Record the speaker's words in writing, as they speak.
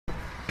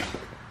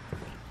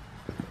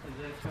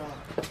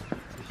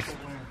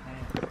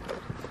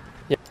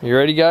Yeah. You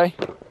ready, guy?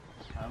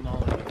 I'm all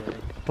ready.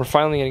 We're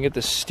finally gonna get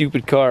this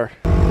stupid car.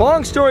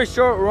 Long story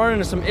short, we're running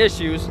into some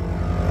issues.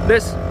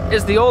 This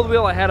is the old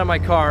wheel I had on my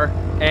car,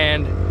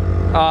 and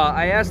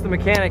I asked the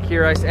mechanic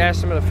here, I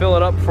asked him to fill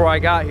it up before I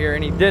got here,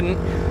 and he didn't.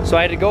 So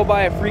I had to go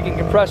buy a freaking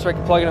compressor I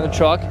could plug it in the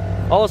truck.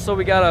 Also,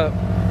 we gotta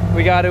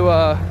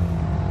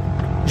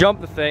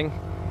jump the thing.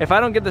 If I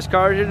don't get this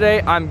car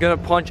today, I'm gonna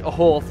punch a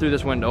hole through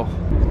this window.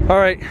 All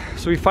right,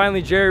 so we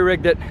finally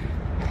jerry-rigged it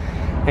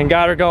and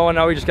got her going.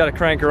 Now we just gotta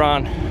crank her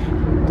on.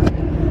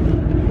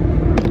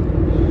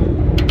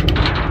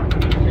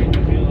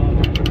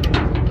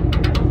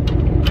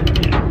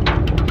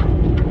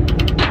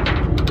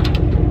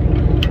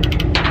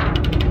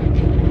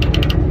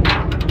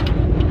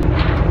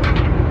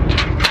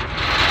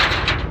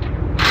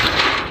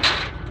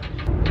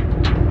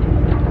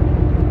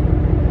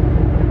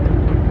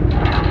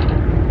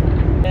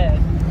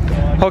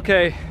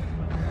 Okay,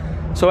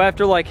 so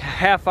after like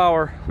half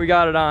hour, we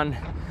got it on.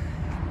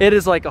 It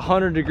is like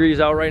 100 degrees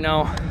out right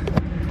now.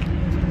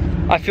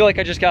 I feel like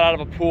I just got out of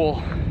a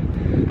pool.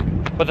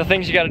 But the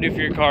things you gotta do for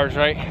your cars,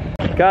 right?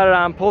 Got it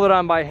on, pulled it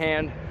on by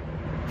hand.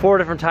 4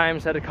 different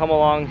times, had to come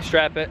along,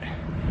 strap it.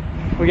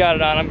 We got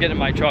it on, I'm getting in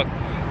my truck,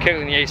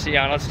 kicking the AC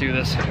on, let's do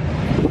this.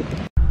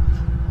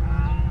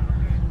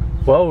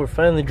 Well, we're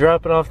finally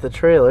dropping off the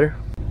trailer.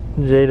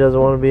 Jay doesn't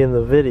want to be in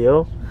the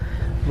video,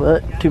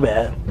 but too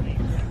bad.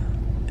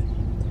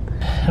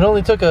 It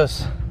only took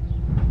us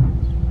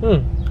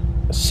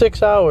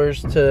 6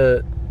 hours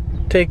to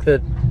take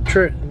the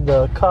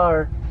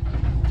car,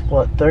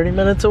 what, 30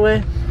 minutes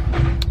away?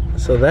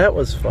 So that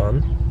was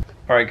fun.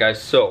 All right,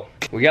 guys, so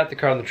we got the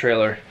car on the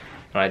trailer,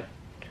 and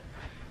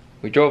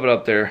we drove it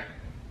up there,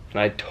 and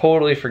I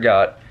totally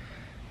forgot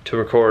to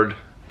record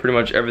pretty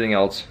much everything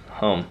else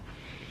home.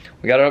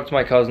 We got it up to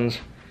my cousin's,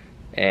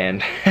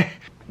 and we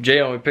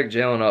picked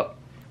Jalen up,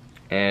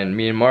 and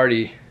me and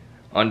Marty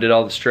undid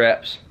all the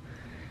straps.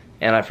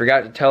 And I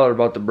forgot to tell her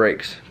about the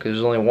brakes, because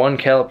there's only one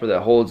caliper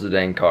that holds the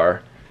dang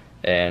car,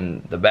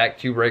 and the back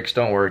 2 brakes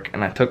don't work,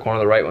 and I took one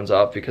of the right ones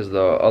off because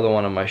the other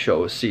one on my show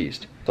was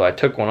seized. So I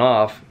took one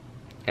off,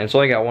 and it's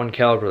only got one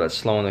caliper that's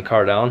slowing the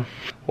car down.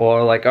 Well,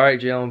 they're like, all right,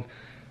 Jalen,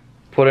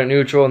 put it in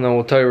neutral, and then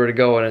we'll tell you where to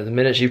go. And the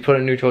minute she put it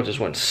in neutral, it just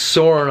went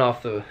soaring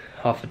off the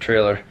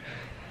trailer.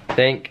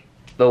 Thank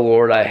the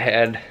Lord I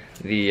had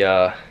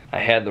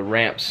the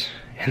ramps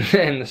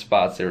in the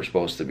spots they were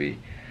supposed to be. It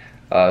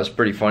was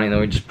pretty funny. Then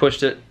we just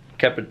pushed it,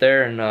 kept it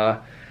there, and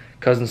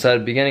cousin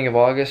said beginning of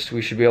August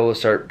we should be able to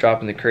start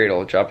dropping the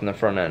cradle, dropping the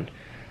front end.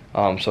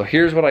 So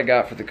here's what I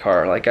got for the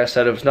car. Like I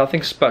said, it was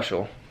nothing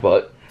special,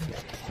 but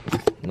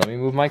let me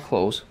move my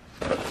clothes.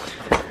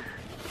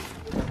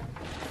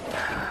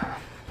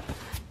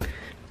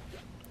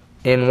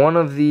 In one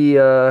of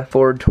the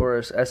Ford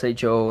Taurus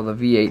SHO, the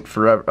V8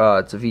 forever,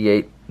 it's a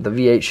V8, the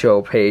V8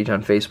 show page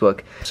on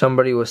Facebook,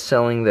 somebody was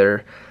selling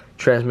their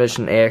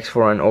transmission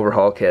AX4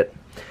 overhaul kit.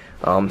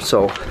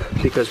 So,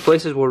 because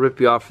places will rip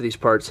you off for these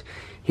parts,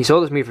 he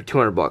sold it to me for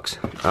 200 bucks.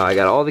 I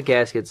got all the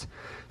gaskets,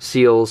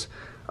 seals,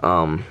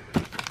 I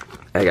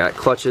got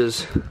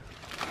clutches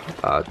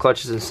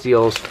and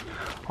seals,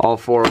 all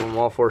 4 of them,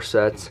 all 4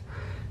 sets,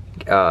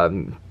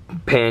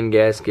 pan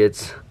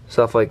gaskets,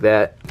 stuff like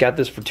that. Got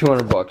this for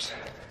 200 bucks.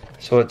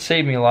 So it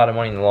saved me a lot of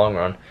money in the long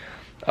run.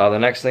 The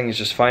next thing is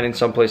just finding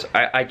someplace.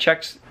 I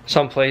checked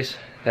someplace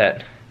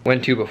that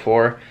went to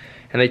before,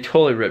 and they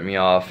totally ripped me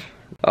off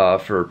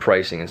for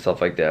pricing and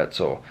stuff like that.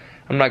 So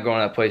I'm not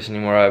going to that place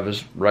anymore. I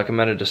was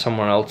recommended to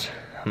someone else.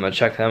 I'm gonna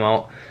check them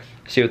out,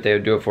 see what they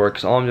would do it for,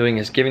 because all I'm doing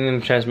is giving them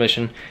the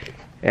transmission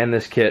and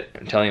this kit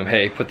and telling them,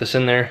 hey, put this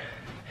in there.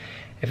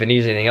 If it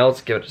needs anything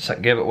else, give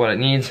it what it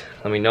needs,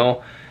 let me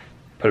know,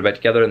 put it back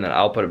together, and then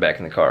I'll put it back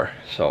in the car.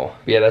 So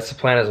yeah, that's the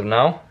plan as of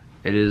now.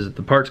 It is,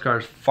 the parts car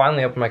is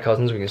finally up at my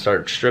cousin's. We can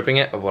start stripping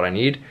it of what I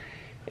need,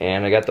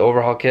 and I got the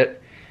overhaul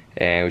kit,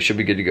 and we should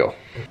be good to go.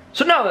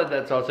 So now that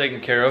that's all taken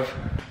care of,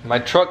 my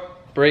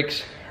truck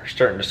brakes are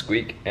starting to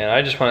squeak, and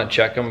I just want to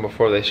check them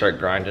before they start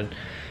grinding,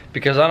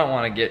 because I don't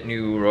want to get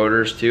new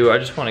rotors too. I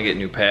just want to get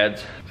new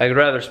pads. I'd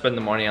rather spend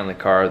the money on the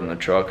car than the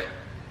truck,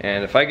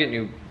 and if I get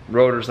new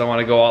rotors, I want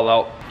to go all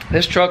out.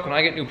 This truck, when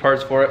I get new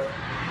parts for it,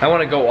 I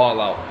want to go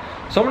all out.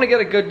 So I'm gonna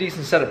get a good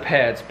decent set of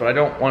pads, but I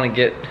don't want to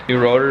get new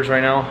rotors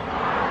right now.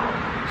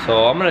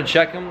 So I'm gonna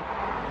check them,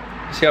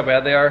 see how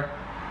bad they are.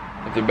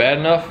 If they're bad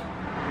enough,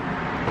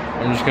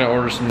 I'm just gonna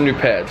order some new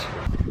pads.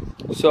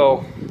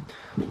 So,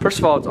 first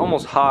of all, it's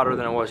almost hotter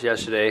than it was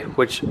yesterday,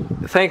 which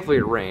thankfully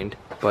it rained,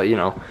 but you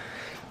know.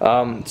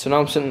 So now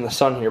I'm sitting in the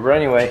sun here, but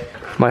anyway,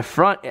 my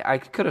front, I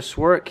could have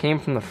swore it came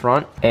from the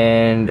front,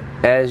 and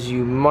as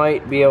you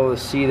might be able to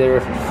see there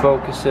if it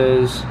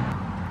focuses,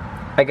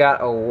 I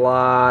got a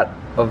lot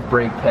of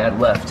brake pad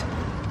left.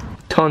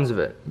 Tons of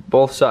it.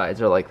 Both sides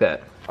are like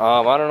that.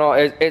 I don't know,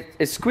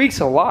 it squeaks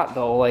a lot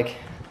though, like,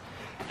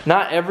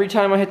 not every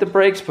time I hit the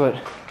brakes, but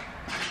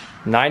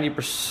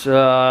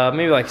 90%,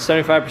 maybe like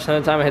 75% of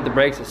the time I hit the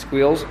brakes, it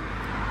squeals.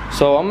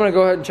 So I'm gonna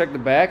go ahead and check the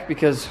back,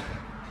 because,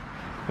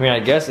 I mean, I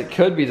guess it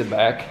could be the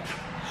back.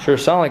 Sure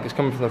sound like it's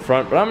coming from the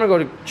front, but I'm gonna go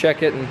to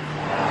check it and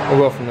we'll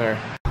go from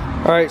there.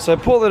 All right, so I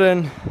pulled it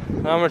in.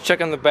 Now I'm gonna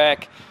check on the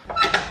back.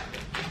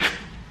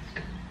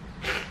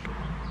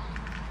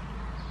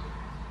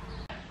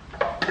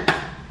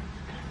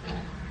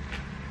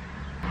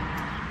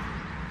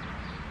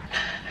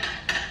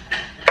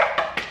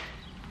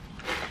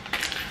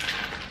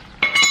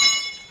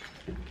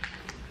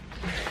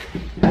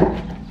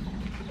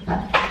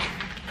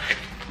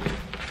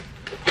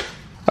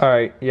 All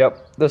right,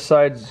 yep, this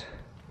side's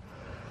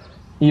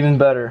even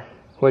better,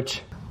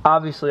 which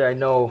obviously I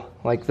know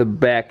like the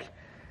back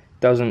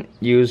doesn't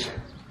use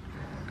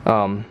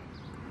the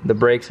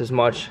brakes as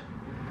much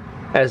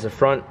as the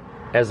front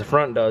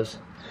does,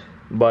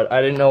 but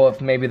I didn't know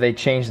if maybe they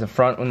changed the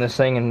front on this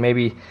thing, and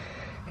maybe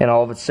in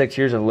all of its 6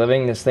 years of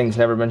living this thing's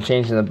never been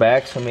changed in the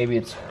back, so maybe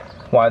it's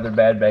why they're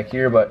bad back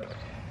here. But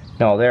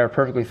no, they are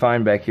perfectly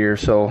fine back here,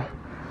 so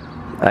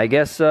I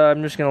guess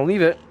I'm just gonna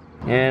leave it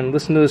and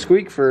listen to the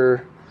squeak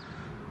for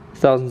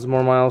thousands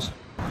more miles.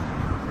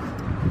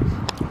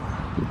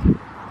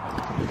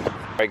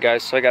 Alright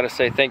guys, so I gotta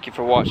say thank you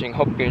for watching.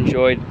 Hope you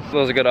enjoyed. It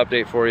was a good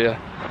update for you.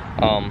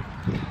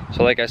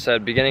 So like I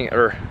said, beginning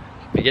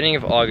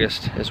of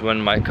August is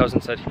when my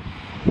cousin said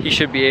he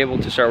should be able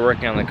to start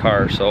working on the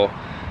car. So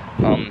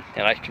and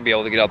I can be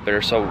able to get up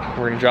there. So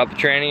we're gonna drop the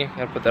tranny,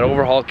 gonna put that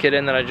overhaul kit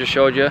in that I just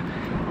showed you,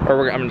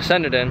 or I'm gonna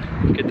send it in,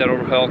 get that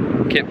overhaul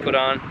kit put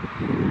on,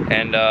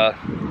 and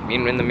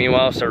in the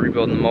meanwhile start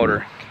rebuilding the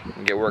motor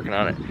and get working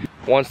on it.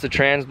 Once the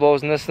trans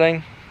blows in this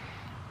thing,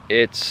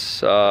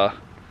 it's gonna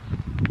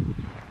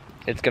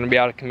be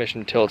out of commission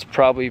until it's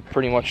probably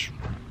pretty much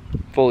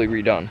fully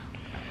redone.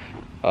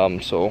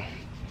 So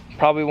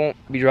probably won't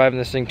be driving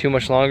this thing too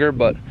much longer,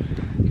 but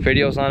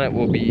videos on it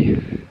will be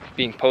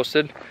being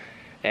posted,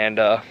 and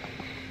I'll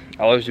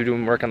always be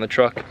doing work on the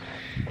truck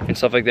and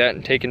stuff like that,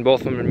 and taking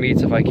both of them to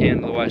meets if I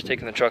can. Otherwise,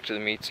 taking the truck to the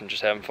meets and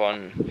just having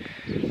fun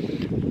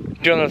and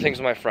doing other things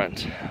with my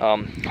friends.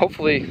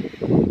 Hopefully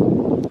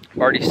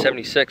Marty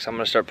 76 I'm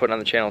gonna start putting on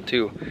the channel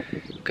too,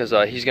 because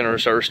he's gonna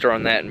start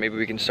restoring that, and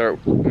maybe I can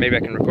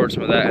record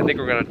some of that. I think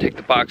we're gonna take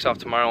the box off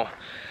tomorrow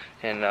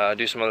and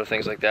do some other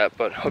things like that.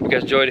 But hope you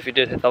guys enjoyed. If you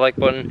did, hit that like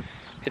button,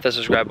 hit that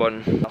subscribe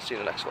button. I'll see you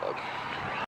in the next vlog.